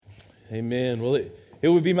Amen. Well, it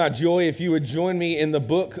would be my joy if you would join me in the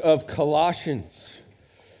book of Colossians.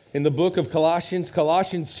 In the book of Colossians,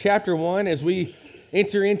 Colossians chapter 1, as we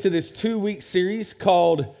enter into this 2-week series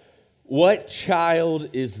called What Child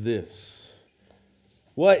Is This?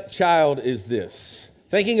 What child is this?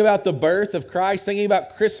 Thinking about the birth of Christ, thinking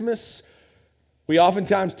about Christmas, we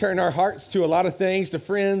oftentimes turn our hearts to a lot of things, to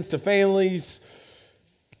friends, to families,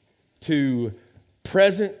 to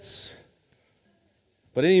presents.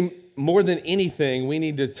 But more than anything, we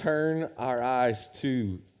need to turn our eyes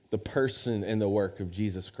to the person and the work of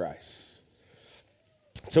Jesus Christ.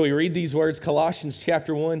 So we read these words, Colossians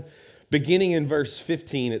chapter 1, beginning in verse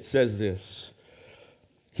 15, it says this: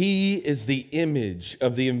 He is the image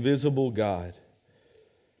of the invisible God,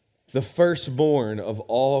 the firstborn of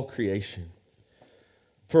all creation.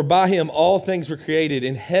 For by him all things were created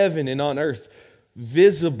in heaven and on earth,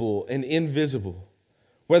 visible and invisible,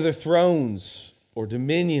 whether thrones or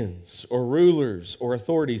dominions or rulers or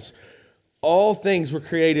authorities. All things were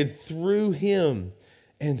created through him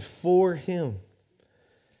and for him.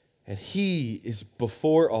 And he is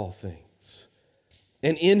before all things.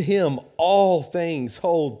 And in him all things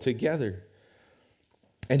hold together.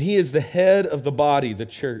 And he is the head of the body, the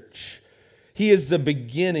church. He is the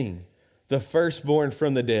beginning, the firstborn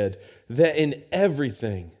from the dead, that in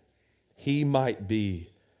everything he might be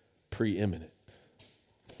preeminent.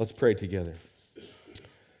 Let's pray together.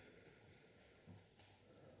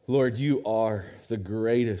 Lord, you are the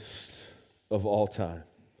greatest of all time.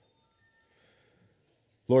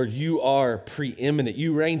 Lord, you are preeminent.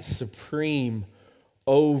 You reign supreme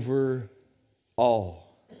over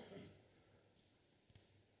all.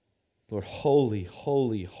 Lord, holy,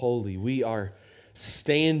 holy, holy. We are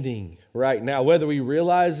standing right now, whether we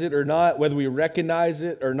realize it or not, whether we recognize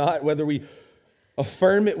it or not, whether we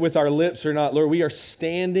affirm it with our lips or not. Lord, we are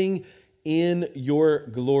standing in your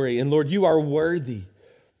glory. And Lord, you are worthy.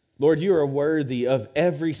 Lord, you are worthy of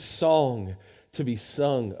every song to be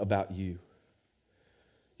sung about you.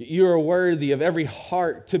 You are worthy of every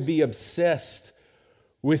heart to be obsessed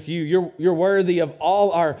with you. You're worthy of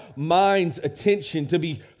all our mind's attention to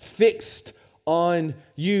be fixed on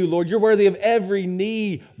you, Lord. You're worthy of every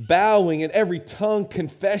knee bowing and every tongue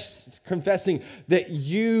confessing that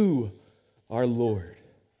you are Lord,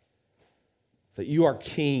 that you are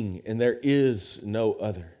King and there is no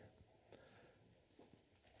other.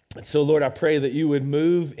 And so, Lord, I pray that you would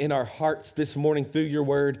move in our hearts this morning through your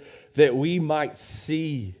word, that we might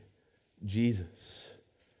see Jesus,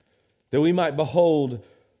 that we might behold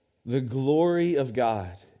the glory of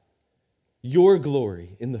God, your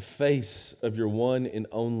glory in the face of your one and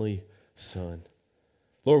only Son.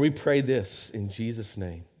 Lord, we pray this in Jesus'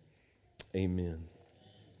 name. Amen.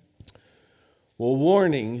 Well,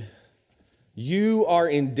 warning, you are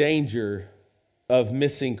in danger of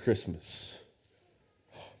missing Christmas.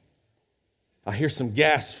 I hear some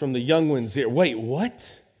gasps from the young ones here. Wait,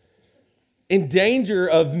 what? In danger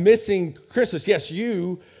of missing Christmas. Yes,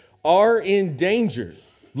 you are in danger,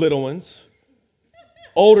 little ones,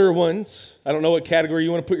 older ones. I don't know what category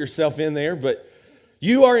you want to put yourself in there, but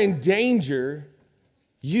you are in danger.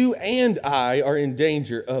 You and I are in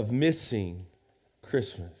danger of missing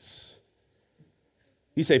Christmas.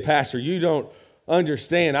 You say, Pastor, you don't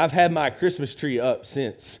understand. I've had my Christmas tree up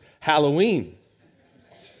since Halloween.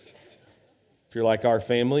 If you're like our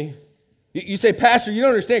family. You say, Pastor, you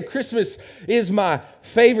don't understand. Christmas is my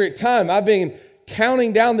favorite time. I've been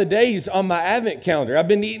counting down the days on my Advent calendar. I've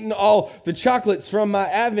been eating all the chocolates from my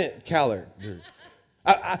Advent calendar.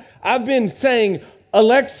 I've been saying,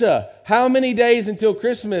 Alexa, how many days until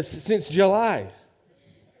Christmas since July?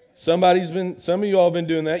 Some of you all have been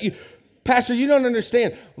doing that. Pastor, you don't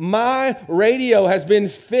understand. My radio has been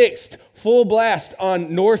fixed full blast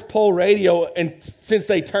on North Pole radio and since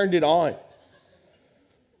they turned it on.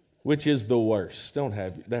 Which is the worst. Don't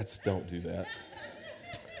do that.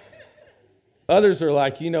 Others are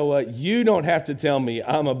like, you know what? You don't have to tell me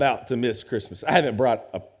I'm about to miss Christmas. I haven't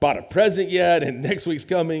bought a present yet, and next week's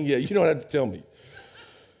coming. Yeah, you don't have to tell me.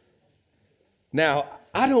 Now,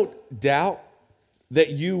 I don't doubt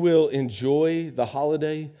that you will enjoy the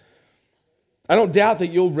holiday. I don't doubt that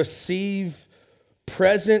you'll receive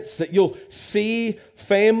presents, that you'll see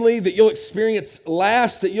family, that you'll experience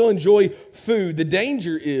laughs, that you'll enjoy food. The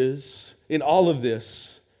danger is, in all of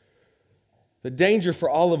this, the danger for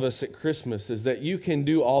all of us at Christmas is that you can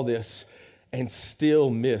do all this and still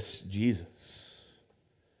miss Jesus.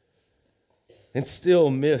 And still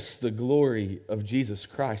miss the glory of Jesus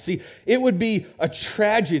Christ. See, it would be a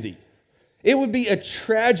tragedy. It would be a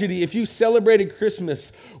tragedy if you celebrated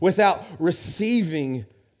Christmas without receiving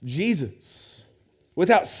Jesus,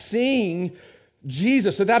 without seeing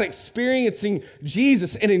Jesus, without experiencing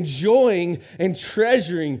Jesus and enjoying and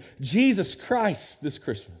treasuring Jesus Christ this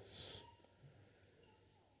Christmas.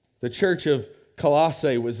 The church of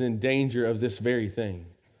Colossae was in danger of this very thing.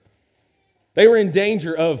 They were in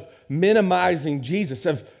danger of minimizing Jesus,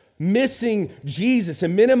 of missing Jesus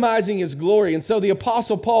and minimizing his glory. And so the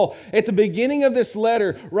Apostle Paul, at the beginning of this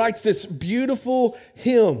letter, writes this beautiful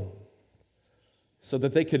hymn so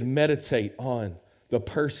that they could meditate on the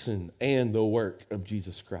person and the work of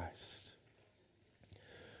Jesus Christ.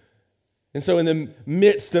 And so in the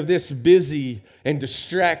midst of this busy and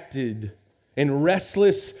distracted and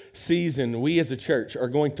restless season, we as a church are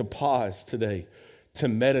going to pause today to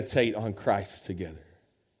meditate on Christ together.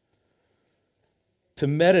 To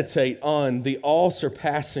meditate on the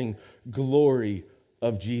all-surpassing glory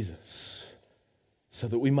of Jesus so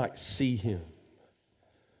that we might see him.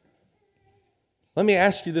 Let me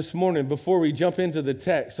ask you this morning before we jump into the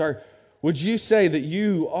text, would you say that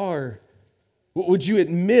would you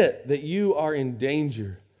admit that you are in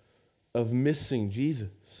danger of missing Jesus?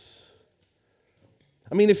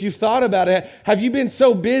 I mean, if you've thought about it, have you been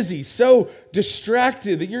so busy, so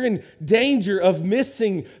distracted that you're in danger of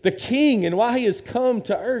missing the King and why he has come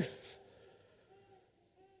to earth?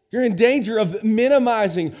 You're in danger of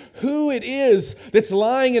minimizing who it is that's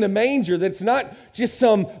lying in a manger, that's not just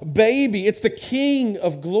some baby, it's the King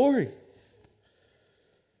of glory.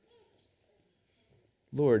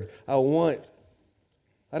 Lord, I don't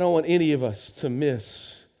want any of us to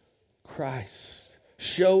miss Christ.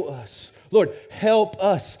 Show us. Lord, help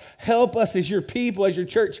us. Help us as your people, as your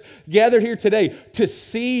church gathered here today to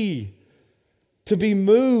see, to be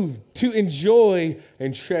moved, to enjoy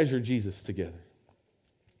and treasure Jesus together.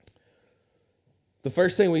 The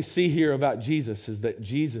first thing we see here about Jesus is that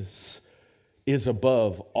Jesus is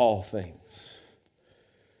above all things.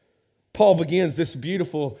 Paul begins this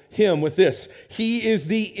beautiful hymn with this: He is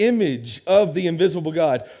the image of the invisible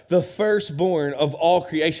God, the firstborn of all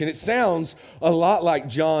creation. It sounds a lot like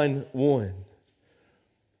John 1,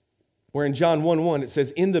 where in John 1:1 it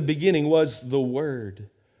says, in the beginning was the Word,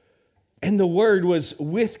 and the Word was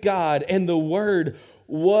with God, and the Word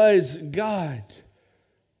was God.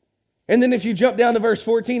 And then if you jump down to verse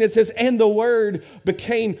 14, it says, and the Word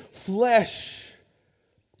became flesh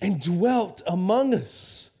and dwelt among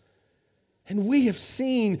us, and we have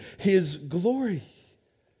seen his glory.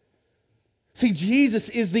 See, Jesus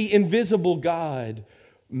is the invisible God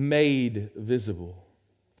made visible.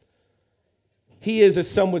 He is,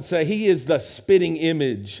 as some would say, he is the spitting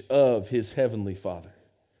image of his heavenly Father.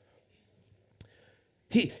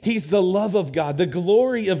 He's the love of God, the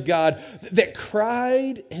glory of God that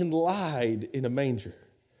cried and lied in a manger.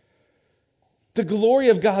 The glory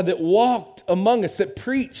of God that walked among us, that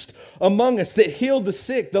preached among us, that healed the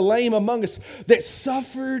sick, the lame among us, that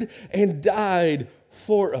suffered and died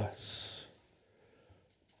for us.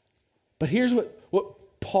 But here's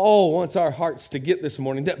what Paul wants our hearts to get this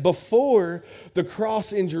morning, that before the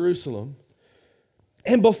cross in Jerusalem,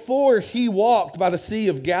 and before he walked by the Sea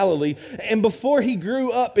of Galilee, and before he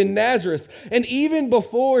grew up in Nazareth, and even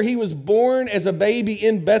before he was born as a baby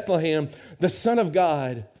in Bethlehem, the Son of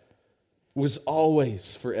God was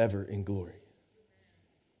always forever in glory.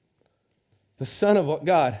 The Son of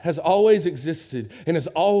God has always existed and has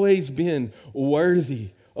always been worthy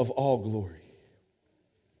of all glory.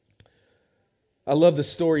 I love the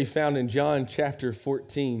story found in John chapter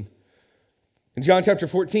 14. In John chapter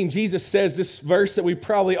 14, Jesus says this verse that we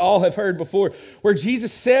probably all have heard before, where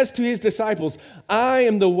Jesus says to his disciples, I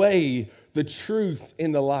am the way, the truth,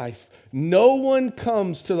 and the life. No one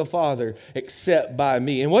comes to the Father except by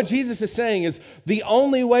me. And what Jesus is saying is the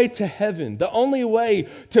only way to heaven, the only way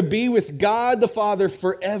to be with God the Father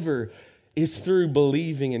forever is through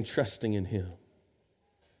believing and trusting in him.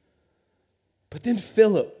 But then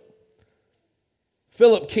Philip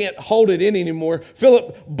can't hold it in anymore.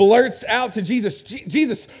 Philip blurts out to Jesus,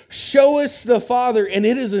 Jesus, show us the Father, and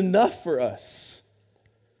it is enough for us.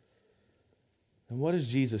 And what does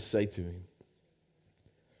Jesus say to him?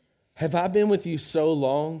 Have I been with you so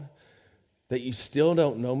long that you still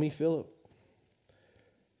don't know me, Philip?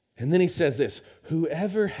 And then he says this,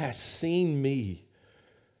 whoever has seen me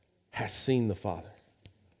has seen the Father.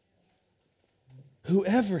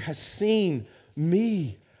 Whoever has seen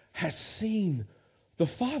me has seen the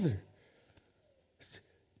Father.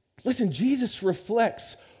 Listen, Jesus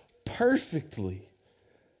reflects perfectly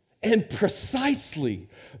and precisely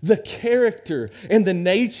the character and the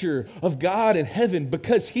nature of God in heaven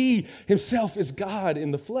because he himself is God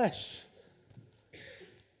in the flesh.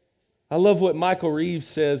 I love what Michael Reeves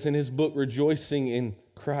says in his book, Rejoicing in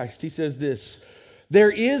Christ. He says this,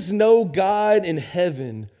 there is no God in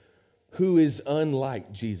heaven who is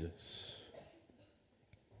unlike Jesus.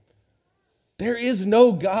 There is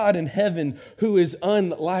no God in heaven who is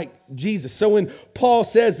unlike Jesus. So when Paul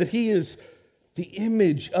says that he is the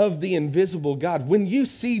image of the invisible God, when you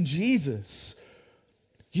see Jesus,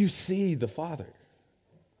 you see the Father.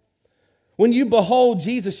 When you behold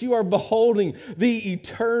Jesus, you are beholding the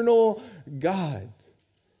eternal God.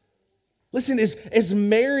 Listen, as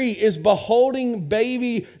Mary is beholding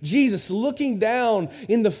baby Jesus, looking down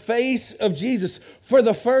in the face of Jesus for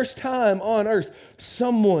the first time on earth,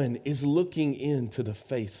 someone is looking into the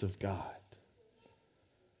face of God.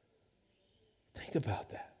 Think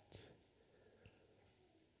about that.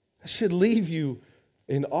 That should leave you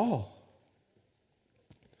in awe.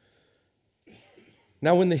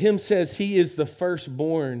 Now, when the hymn says he is the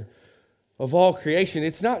firstborn of all creation,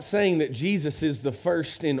 it's not saying that Jesus is the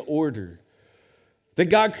first in order. That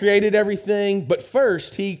God created everything, but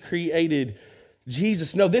first he created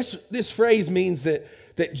Jesus. No, this phrase means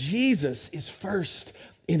that Jesus is first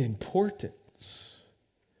in importance.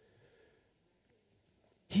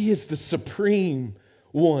 He is the supreme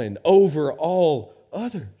one over all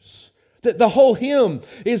others. The whole hymn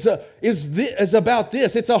is about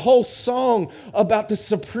this. It's a whole song about the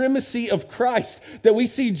supremacy of Christ, that we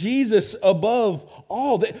see Jesus above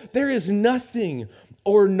all. That there is nothing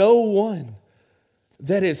or no one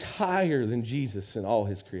that is higher than Jesus in all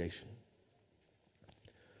his creation.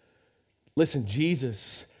 Listen,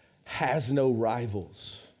 Jesus has no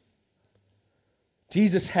rivals.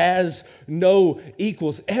 Jesus has no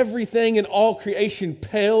equals. Everything in all creation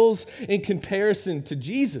pales in comparison to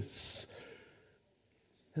Jesus.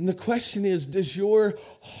 And the question is, does your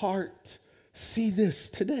heart see this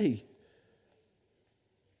today?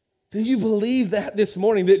 Do you believe that this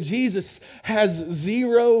morning, that Jesus has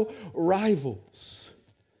zero rivals?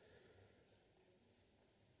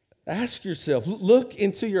 Ask yourself, look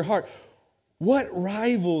into your heart. What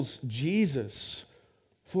rivals Jesus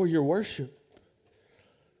for your worship?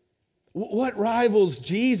 What rivals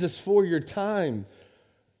Jesus for your time?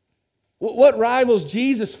 What rivals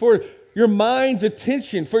Jesus for your mind's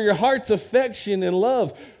attention, for your heart's affection and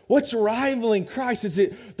love? What's rivaling Christ? Is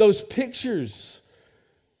it those pictures?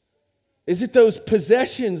 Is it those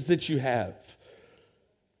possessions that you have?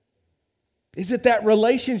 Is it that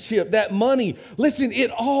relationship, that money? Listen,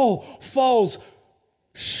 it all falls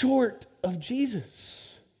short of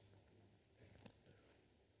Jesus.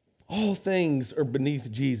 All things are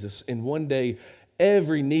beneath Jesus, and one day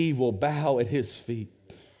every knee will bow at his feet.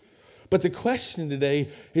 But the question today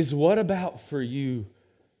is, what about for you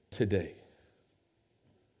today?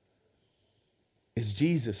 Is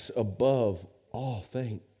Jesus above all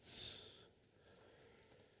things?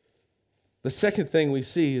 The second thing we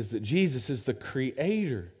see is that Jesus is the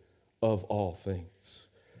creator of all things.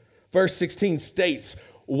 Verse 16 states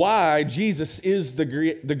why Jesus is the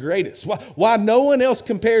greatest, why no one else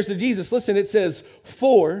compares to Jesus. Listen, it says,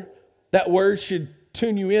 for, that word should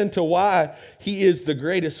tune you into why he is the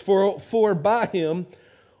greatest. For by him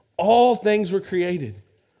all things were created,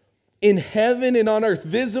 in heaven and on earth,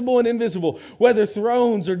 visible and invisible, whether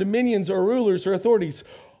thrones or dominions or rulers or authorities.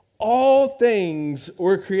 All things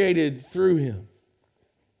were created through him.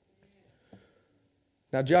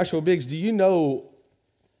 Now, Joshua Biggs, do you know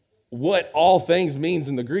what all things means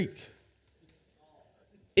in the Greek?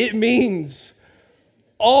 It means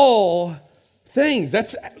all things.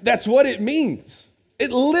 That's what it means.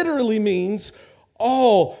 It literally means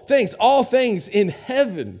all things in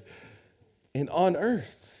heaven and on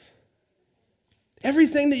earth.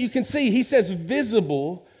 Everything that you can see, he says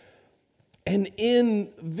visible and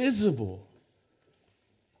invisible.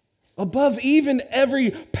 Above even every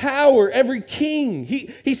power, every king.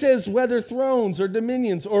 He says whether thrones or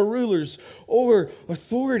dominions or rulers or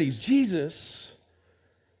authorities, Jesus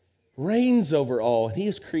reigns over all, and he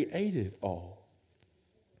has created all.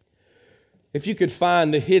 If you could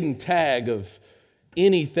find the hidden tag of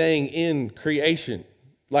anything in creation,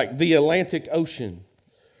 like the Atlantic Ocean,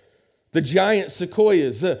 the giant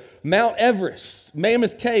sequoias, the Mount Everest,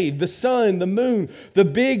 Mammoth Cave, the sun, the moon, the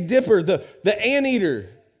Big Dipper, the anteater,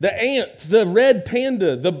 the ant, the red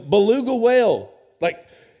panda, the beluga whale. Like,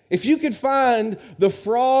 if you could find the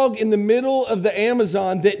frog in the middle of the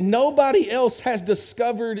Amazon that nobody else has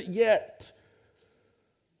discovered yet,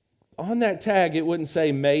 on that tag it wouldn't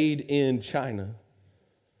say made in China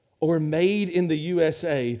or made in the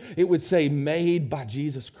USA. It would say made by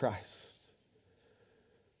Jesus Christ.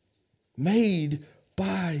 Made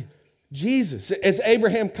by Jesus. As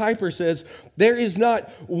Abraham Kuyper says, there is not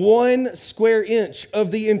 1 square inch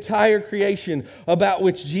of the entire creation about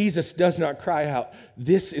which Jesus does not cry out,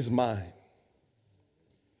 "This is mine."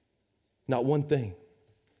 Not one thing.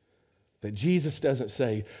 that Jesus doesn't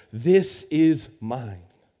say, "This is mine."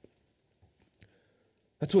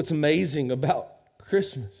 That's what's amazing about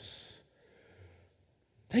Christmas.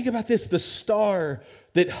 Think about this. The star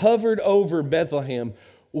that hovered over Bethlehem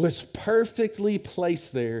was perfectly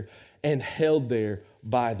placed there and held there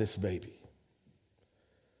by this baby.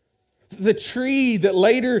 The tree that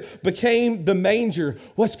later became the manger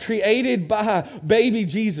was created by baby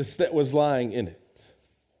Jesus that was lying in it.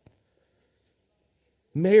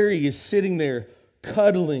 Mary is sitting there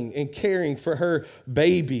cuddling and caring for her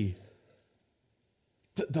baby,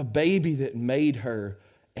 the baby that made her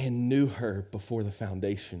and knew her before the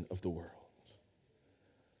foundation of the world.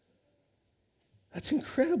 That's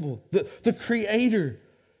incredible. The Creator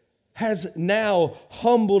has now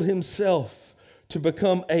humbled himself to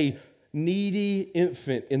become a needy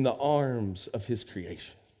infant in the arms of his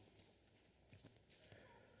creation.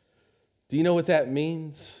 Do you know what that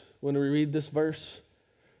means when we read this verse?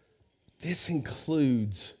 This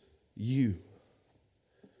includes you.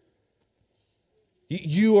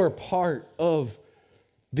 You are part of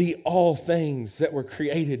the all things that were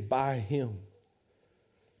created by him.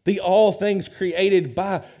 The all things created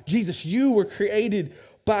by Jesus. You were created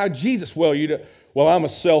by Jesus. Well, I'm a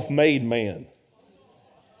self-made man.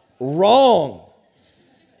 Wrong.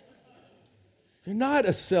 You're not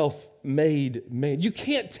a self-made man. You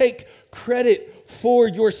can't take credit for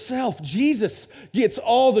yourself. Jesus gets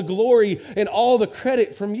all the glory and all the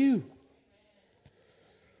credit from you.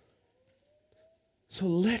 So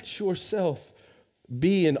let yourself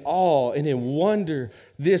be in awe and in wonder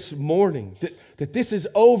this morning that this is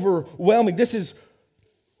overwhelming. This is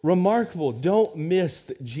remarkable. Don't miss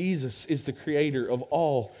that Jesus is the creator of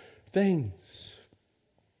all things.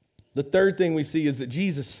 The third thing we see is that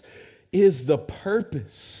Jesus is the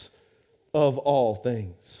purpose of all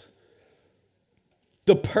things.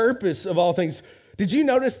 The purpose of all things. Did you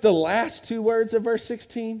notice the last two words of verse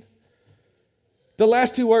 16? The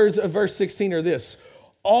last two words of verse 16 are this: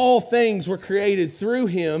 all things were created through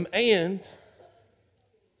him and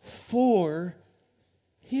for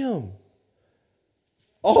him.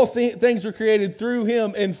 All things were created through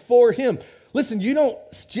him and for him. Listen, you don't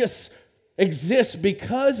just exist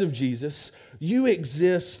because of Jesus. You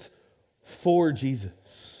exist for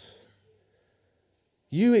Jesus.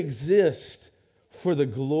 You exist for the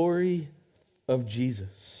glory of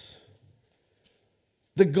Jesus.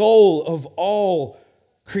 The goal of all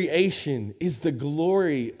creation is the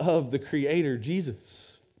glory of the Creator,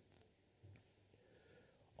 Jesus.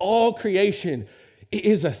 All creation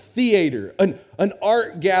is a theater, an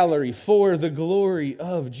art gallery for the glory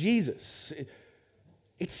of Jesus.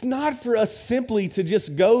 It's not for us simply to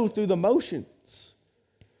just go through the motions.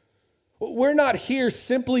 We're not here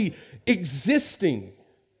simply existing.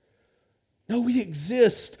 No, we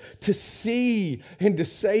exist to see and to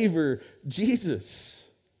savor Jesus.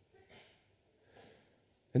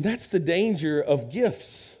 And that's the danger of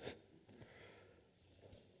gifts.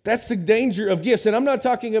 That's the danger of gifts. And I'm not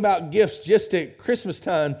talking about gifts just at Christmas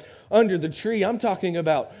time under the tree. I'm talking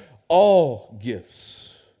about all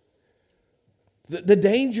gifts. The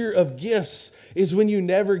danger of gifts is when you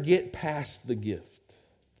never get past the gift.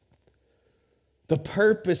 The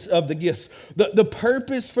purpose of the gifts. The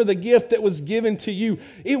purpose for the gift that was given to you,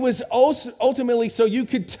 it was also ultimately so you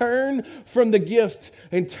could turn from the gift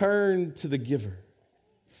and turn to the giver.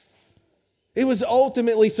 It was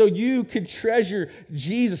ultimately so you could treasure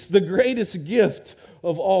Jesus, the greatest gift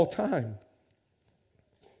of all time.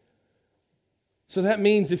 So that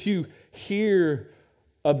means if you hear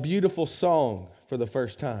a beautiful song for the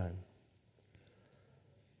first time,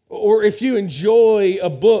 or if you enjoy a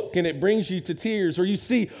book and it brings you to tears, or you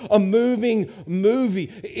see a moving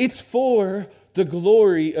movie, it's for the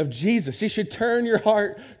glory of Jesus. You should turn your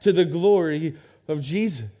heart to the glory of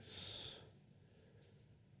Jesus.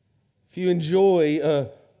 If you enjoy a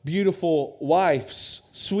beautiful wife,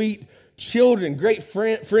 sweet children, great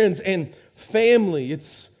friends, and family,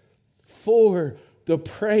 it's for the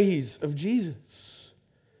praise of Jesus.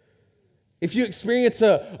 If you experience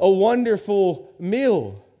a wonderful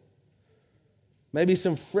meal, maybe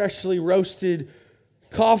some freshly roasted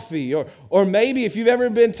coffee, or maybe if you've ever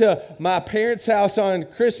been to my parents' house on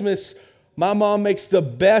Christmas, my mom makes the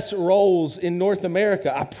best rolls in North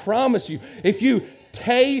America. I promise you, if you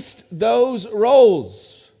taste those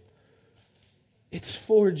rolls, it's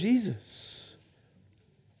for Jesus.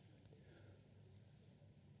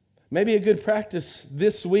 Maybe a good practice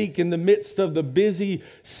this week in the midst of the busy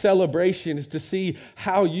celebration is to see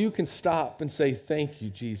how you can stop and say, thank you,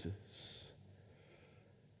 Jesus.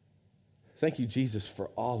 Thank you, Jesus, for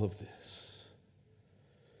all of this.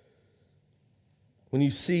 when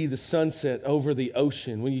you see the sunset over the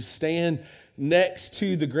ocean, when you stand next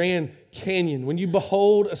to the Grand Canyon, when you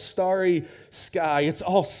behold a starry sky, it's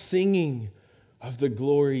all singing of the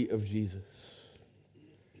glory of Jesus.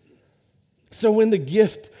 So when the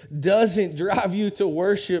gift doesn't drive you to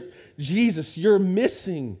worship Jesus, you're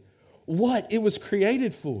missing what it was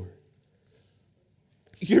created for.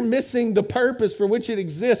 You're missing the purpose for which it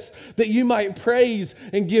exists, that you might praise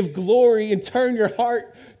and give glory and turn your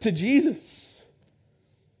heart to Jesus.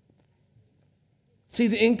 See,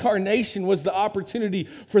 the incarnation was the opportunity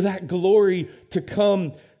for that glory to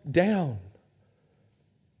come down,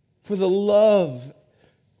 for the love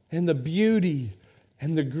and the beauty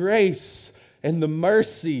and the grace and the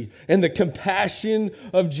mercy and the compassion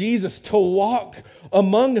of Jesus to walk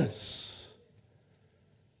among us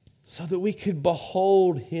so that we could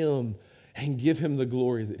behold him and give him the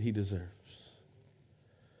glory that he deserves.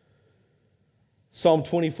 Psalm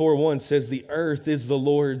 24:1 says, "The earth is the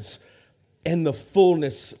Lord's and the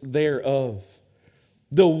fullness thereof,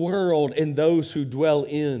 the world and those who dwell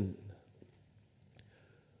in."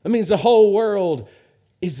 That means the whole world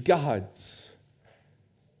is God's.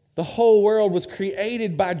 The whole world was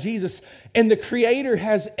created by Jesus, and the Creator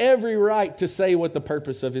has every right to say what the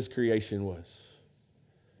purpose of his creation was.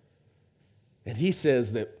 And he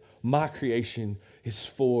says that my creation is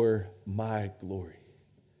for my glory.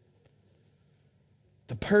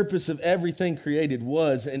 The purpose of everything created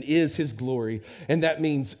was and is his glory, and that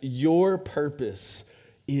means your purpose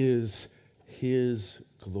is his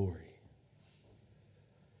glory.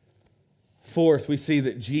 Fourth, we see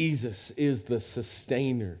that Jesus is the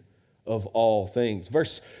sustainer of all things.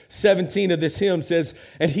 Verse 17 of this hymn says,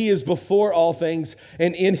 "And he is before all things,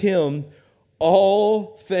 and in him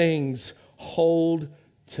all things hold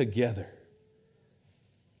together."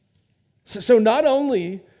 So not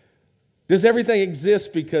only does everything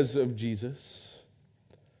exist because of Jesus,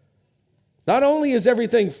 not only is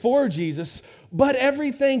everything for Jesus, but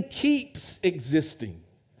everything keeps existing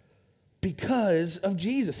because of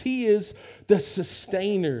Jesus. He is the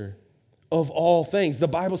sustainer of all things. The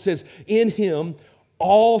Bible says, in him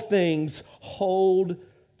all things hold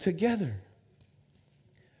together.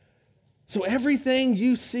 So everything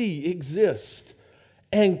you see exists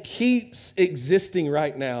and keeps existing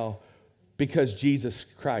right now because Jesus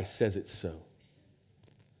Christ says it's so.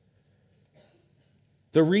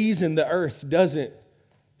 The reason the earth doesn't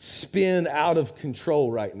spin out of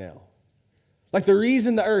control right now, like the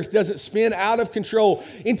reason the earth doesn't spin out of control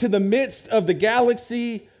into the midst of the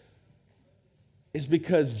galaxy, is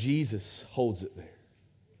because Jesus holds it there.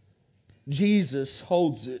 Jesus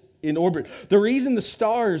holds it in orbit. The reason the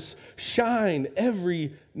stars shine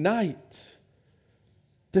every night,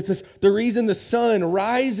 the reason the sun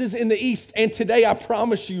rises in the east, and today I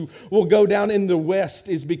promise you will go down in the west,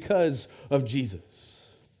 is because of Jesus.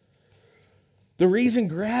 The reason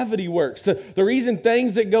gravity works, the reason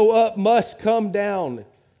things that go up must come down,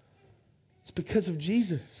 it's because of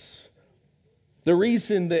Jesus. The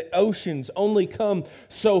reason that oceans only come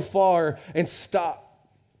so far and stop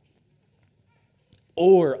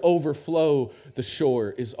or overflow the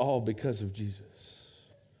shore is all because of Jesus.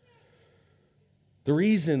 The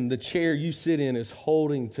reason the chair you sit in is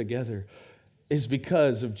holding together is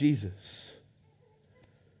because of Jesus.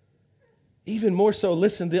 Even more so,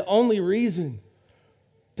 listen, the only reason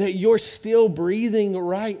that you're still breathing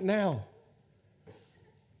right now,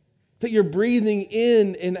 that you're breathing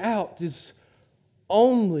in and out, is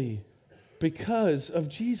only because of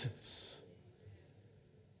Jesus.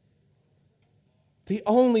 The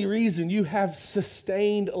only reason you have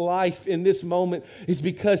sustained life in this moment is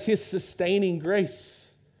because his sustaining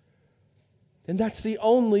grace. And that's the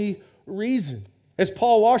only reason. As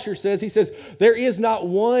Paul Washer says, he says, there is not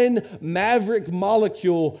one maverick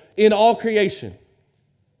molecule in all creation.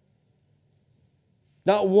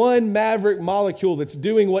 Not one maverick molecule that's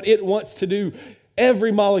doing what it wants to do.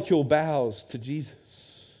 Every molecule bows to Jesus.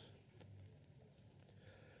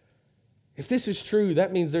 If this is true,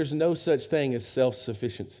 that means there's no such thing as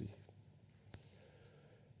self-sufficiency.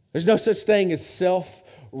 There's no such thing as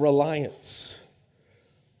self-reliance.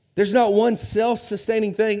 There's not one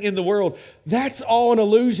self-sustaining thing in the world. That's all an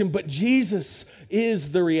illusion, but Jesus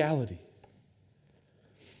is the reality.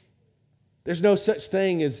 There's no such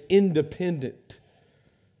thing as independent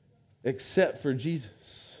except for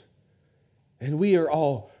Jesus. And we are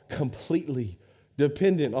all completely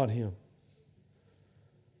dependent on him.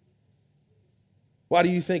 Why do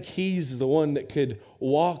you think he's the one that could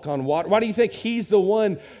walk on water? Why do you think he's the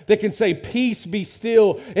one that can say, "Peace, be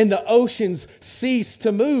still," and the oceans cease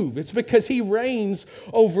to move? It's because he reigns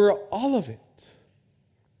over all of it.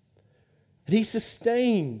 And he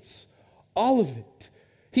sustains all of it.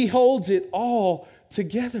 He holds it all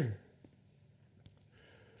together.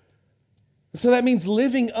 So that means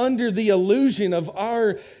living under the illusion of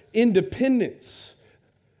our independence.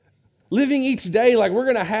 Living each day like we're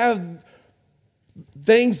going to have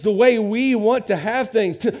things the way we want to have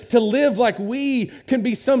things. To live like we can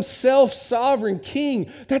be some self-sovereign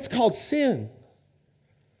king. That's called sin.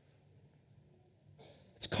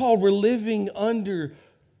 It's called we're living under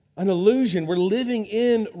an illusion. We're living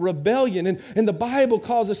in rebellion. And the Bible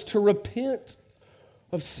calls us to repent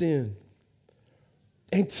of sin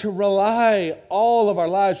and to rely all of our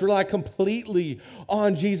lives, rely completely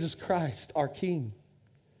on Jesus Christ, our King.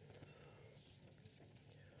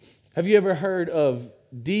 Have you ever heard of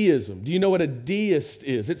deism? Do you know what a deist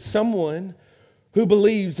is? It's someone who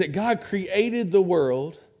believes that God created the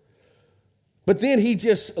world, but then he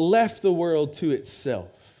just left the world to itself.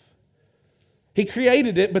 He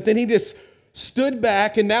created it, but then he just stood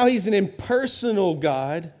back, and now he's an impersonal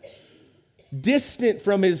God, distant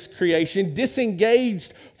from his creation,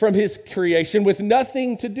 disengaged from his creation, with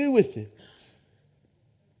nothing to do with it.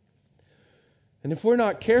 And if we're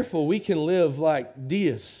not careful, we can live like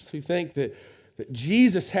deists who think that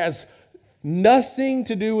Jesus has nothing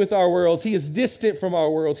to do with our worlds. He is distant from our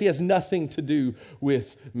worlds. He has nothing to do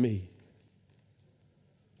with me.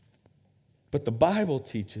 But the Bible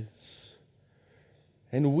teaches,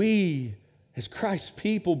 and we as Christ's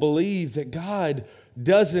people believe, that God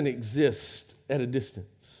doesn't exist at a distance.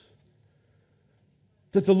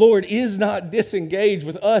 That the Lord is not disengaged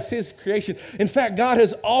with us, his creation. In fact, God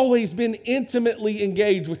has always been intimately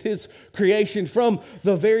engaged with his creation from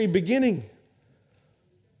the very beginning.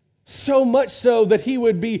 So much so that he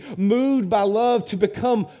would be moved by love to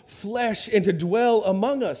become flesh and to dwell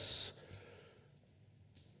among us.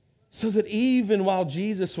 So that even while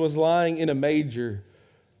Jesus was lying in a manger,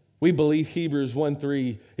 we believe Hebrews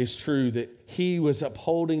 1:3 is true, that he was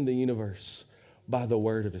upholding the universe by the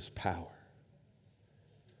word of his power.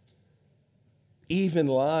 Even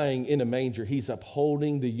lying in a manger, he's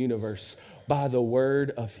upholding the universe by the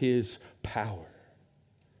word of his power.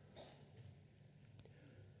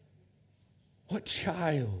 What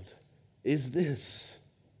child is this?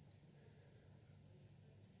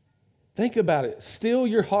 Think about it. Still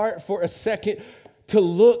your heart for a second to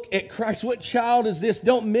look at Christ. What child is this?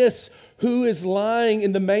 Don't miss who is lying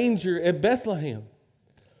in the manger at Bethlehem.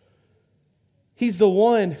 He's the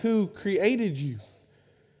one who created you.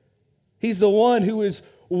 He's the one who is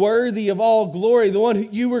worthy of all glory, the one who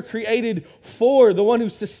you were created for, the one who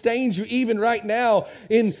sustains you even right now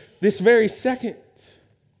in this very second.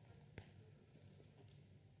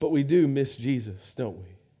 But we do miss Jesus, don't we?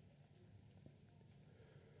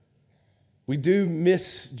 We do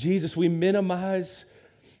miss Jesus. We minimize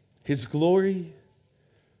his glory.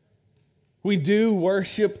 We do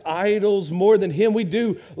worship idols more than him. We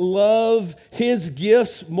do love his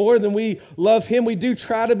gifts more than we love him. We do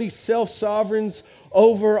try to be self-sovereigns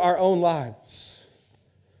over our own lives.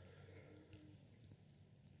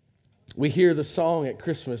 We hear the song at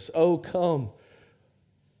Christmas, oh come,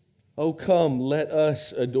 let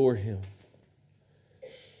us adore him.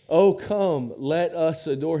 Oh come, let us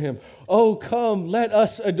adore him. Oh come, let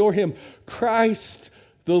us adore him, Christ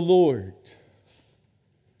the Lord.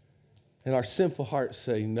 And our sinful hearts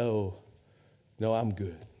say, no, I'm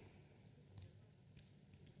good.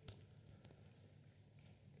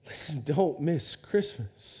 Listen, don't miss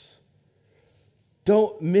Christmas.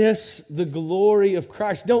 Don't miss the glory of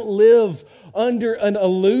Christ. Don't live under an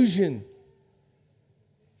illusion.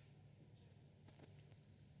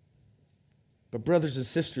 But brothers and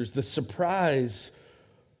sisters, the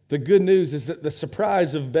good news is that the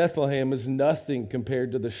surprise of Bethlehem is nothing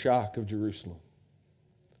compared to the shock of Jerusalem.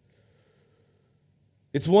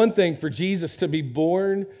 It's one thing for Jesus to be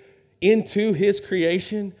born into his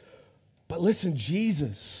creation, but listen,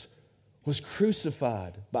 Jesus was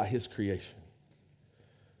crucified by his creation.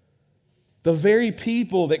 The very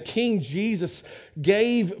people that King Jesus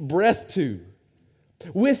gave breath to,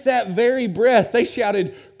 with that very breath, they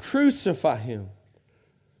shouted, "Crucify him."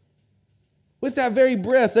 With that very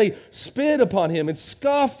breath, they spit upon him and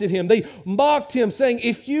scoffed at him. They mocked him, saying,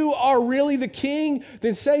 "If you are really the king,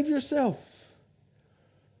 then save yourself."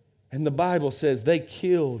 And the Bible says they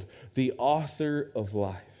killed the author of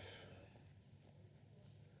life.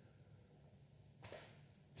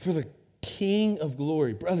 For the King of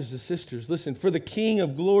glory, brothers and sisters, listen, for the King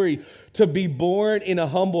of glory to be born in a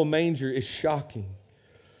humble manger is shocking.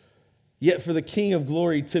 Yet for the King of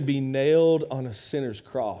glory to be nailed on a sinner's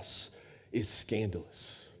cross is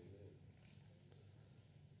scandalous.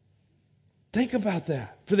 Think about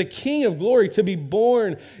that. For the King of glory to be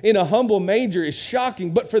born in a humble manger is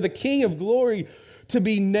shocking, but for the King of glory to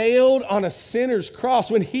be nailed on a sinner's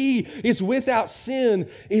cross when he is without sin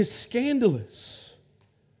is scandalous.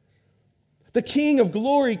 The King of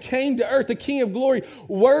glory came to earth. The King of glory,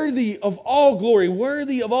 worthy of all glory,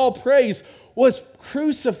 worthy of all praise, was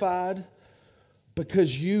crucified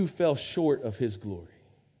because you fell short of his glory.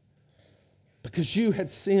 Because you had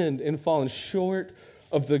sinned and fallen short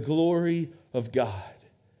of the glory of God.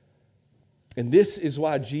 And this is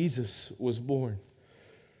why Jesus was born.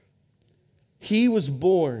 He was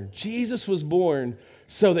born, Jesus was born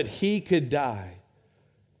so that he could die.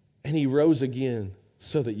 And he rose again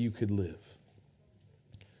so that you could live.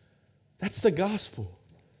 That's the gospel.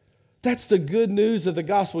 That's the good news of the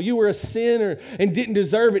gospel. You were a sinner and didn't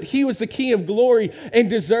deserve it. He was the King of glory and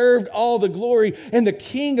deserved all the glory. And the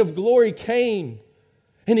King of glory came.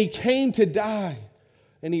 And he came to die.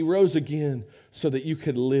 And he rose again so that you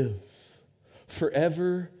could live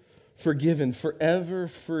forever forgiven, forever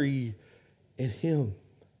free in him.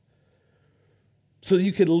 So that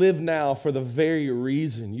you could live now for the very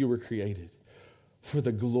reason you were created, for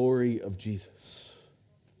the glory of Jesus.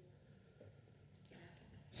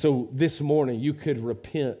 So this morning you could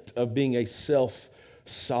repent of being a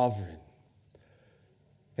self-sovereign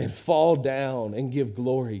and fall down and give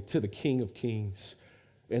glory to the King of Kings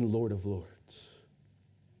and Lord of Lords.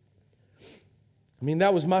 I mean,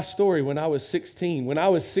 that was my story when I was 16. When I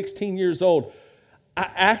was 16 years old, I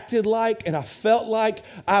acted like and I felt like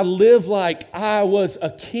I lived like I was a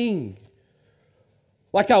king.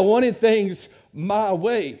 Like I wanted things my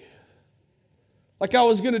way. Like I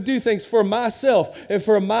was going to do things for myself and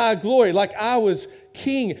for my glory. Like I was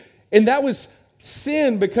king. And that was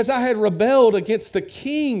sin because I had rebelled against the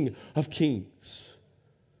King of Kings.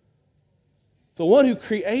 The one who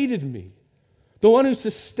created me. The one who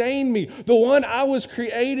sustained me. The one I was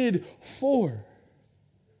created for.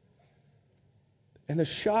 And the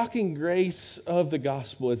shocking grace of the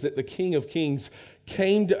gospel is that the King of Kings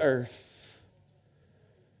came to earth.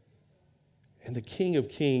 And the King of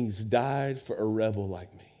Kings died for a rebel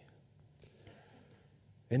like me.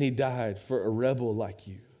 And he died for a rebel like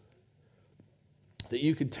you. That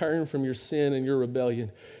you could turn from your sin and your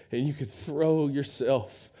rebellion and you could throw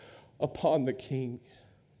yourself upon the King.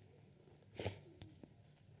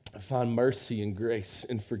 Find mercy and grace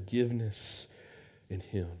and forgiveness in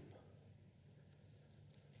him.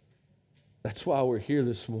 That's why we're here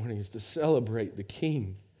this morning, is to celebrate the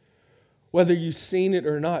King. Whether you've seen it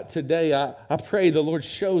or not today, I pray the Lord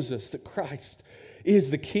shows us that Christ is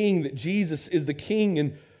the King, that Jesus is the King.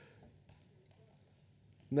 And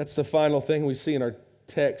that's the final thing we see in our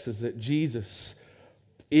text, is that Jesus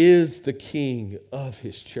is the King of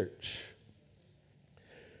his church.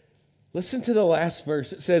 Listen to the last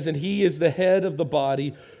verse. It says, and he is the head of the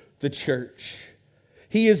body, the church.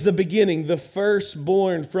 He is the beginning, the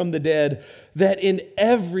firstborn from the dead, that in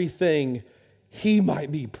everything he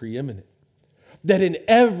might be preeminent. That in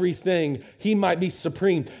everything he might be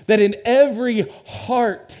supreme. That in every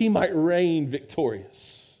heart he might reign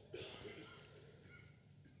victorious.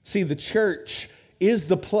 See, the church is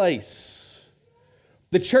the place.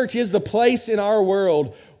 The church is the place in our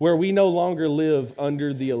world where we no longer live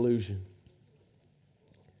under the illusion.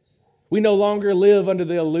 We no longer live under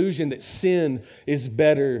the illusion that sin is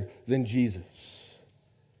better than Jesus.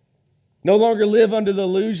 No longer live under the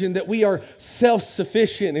illusion that we are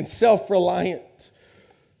self-sufficient and self-reliant.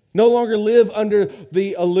 No longer live under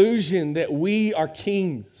the illusion that we are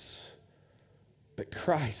kings, but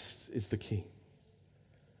Christ is the King.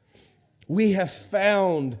 We have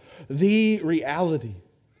found the reality,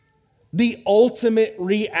 the ultimate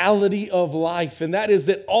reality of life, and that is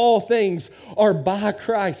that all things are by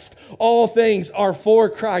Christ. All things are for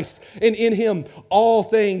Christ, and in him all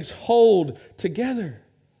things hold together.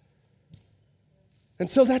 And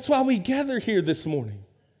so that's why we gather here this morning.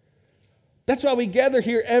 That's why we gather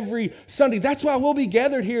here every Sunday. That's why we'll be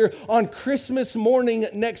gathered here on Christmas morning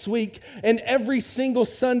next week and every single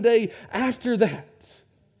Sunday after that.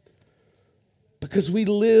 Because we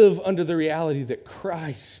live under the reality that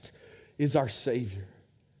Christ is our Savior.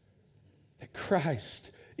 That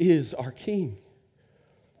Christ is our King.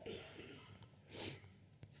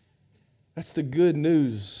 That's the good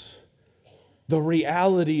news. The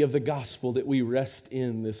reality of the gospel that we rest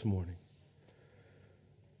in this morning.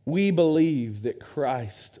 We believe that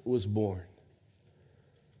Christ was born.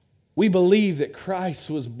 We believe that Christ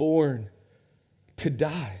was born to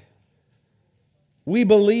die. We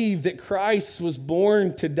believe that Christ was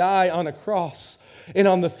born to die on a cross, and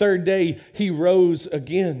on the third day, he rose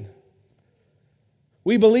again.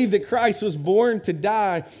 We believe that Christ was born to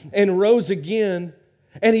die and rose again,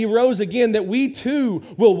 and he rose again that we too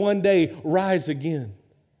will one day rise again,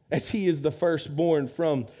 as he is the firstborn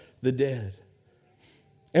from the dead.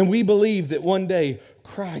 And we believe that one day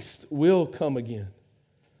Christ will come again.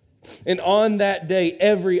 And on that day,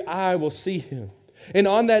 every eye will see him. And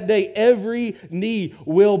on that day, every knee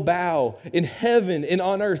will bow in heaven and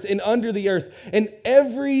on earth and under the earth. And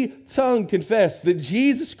every tongue confess that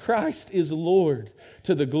Jesus Christ is Lord,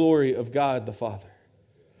 to the glory of God the Father.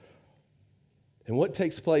 And what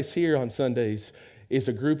takes place here on Sundays is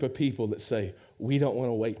a group of people that say, we don't want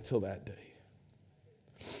to wait till that day.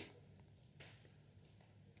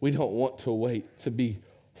 We don't want to wait to be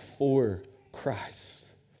for Christ,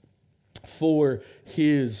 for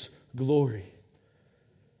his glory.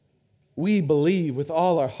 We believe with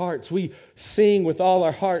all our hearts, we sing with all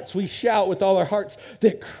our hearts, we shout with all our hearts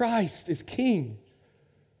that Christ is King,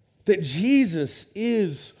 that Jesus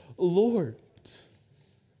is Lord.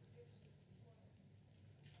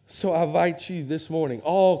 So I invite you this morning,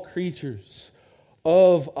 all creatures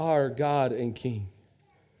of our God and King,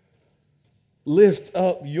 lift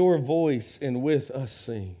up your voice and with us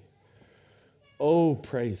sing. Oh,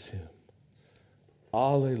 praise him.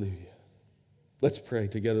 Alleluia. Let's pray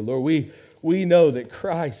together. Lord, we know that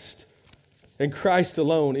Christ and Christ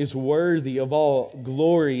alone is worthy of all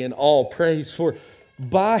glory and all praise, for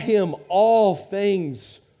by him all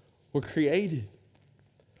things were created.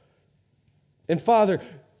 And Father,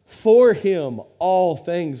 for him all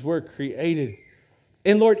things were created.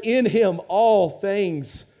 And Lord, in him all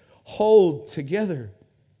things hold together.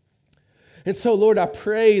 And so, Lord, I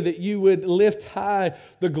pray that you would lift high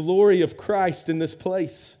the glory of Christ in this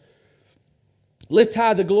place. Lift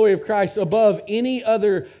high the glory of Christ above any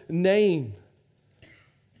other name,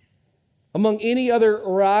 among any other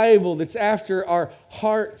rival that's after our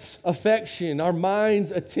heart's affection, our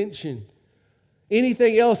mind's attention.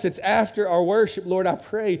 Anything else that's after our worship, Lord, I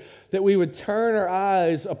pray that we would turn our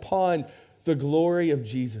eyes upon the glory of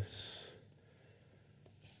Jesus.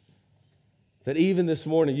 That even this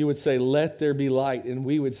morning you would say, let there be light, and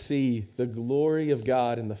we would see the glory of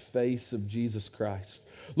God in the face of Jesus Christ.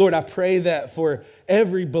 Lord, I pray that for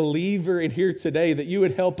every believer in here today, that you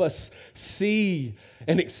would help us see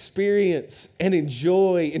and experience and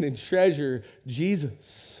enjoy and treasure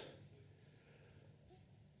Jesus.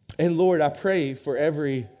 And Lord, I pray for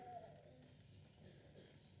every,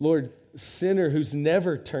 Lord, sinner who's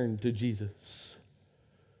never turned to Jesus.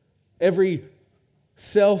 Every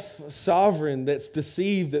self-sovereign that's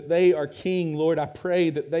deceived that they are king, Lord, I pray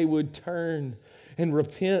that they would turn and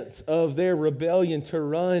repent of their rebellion to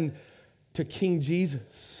run to King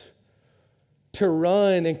Jesus, to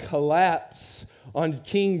run and collapse on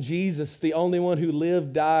King Jesus, the only one who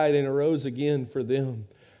lived, died, and arose again for them,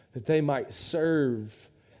 that they might serve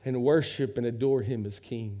and worship and adore him as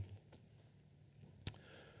King.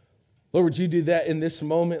 Lord, would you do that in this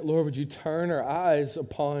moment? Lord, would you turn our eyes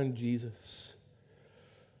upon Jesus,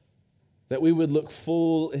 that we would look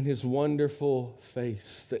full in his wonderful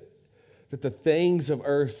face, that the things of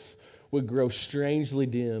earth would grow strangely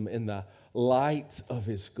dim in the light of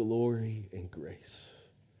his glory and grace.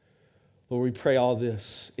 Lord, we pray all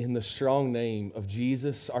this in the strong name of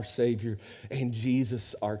Jesus, our Savior, and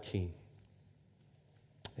Jesus, our King.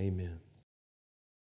 Amen.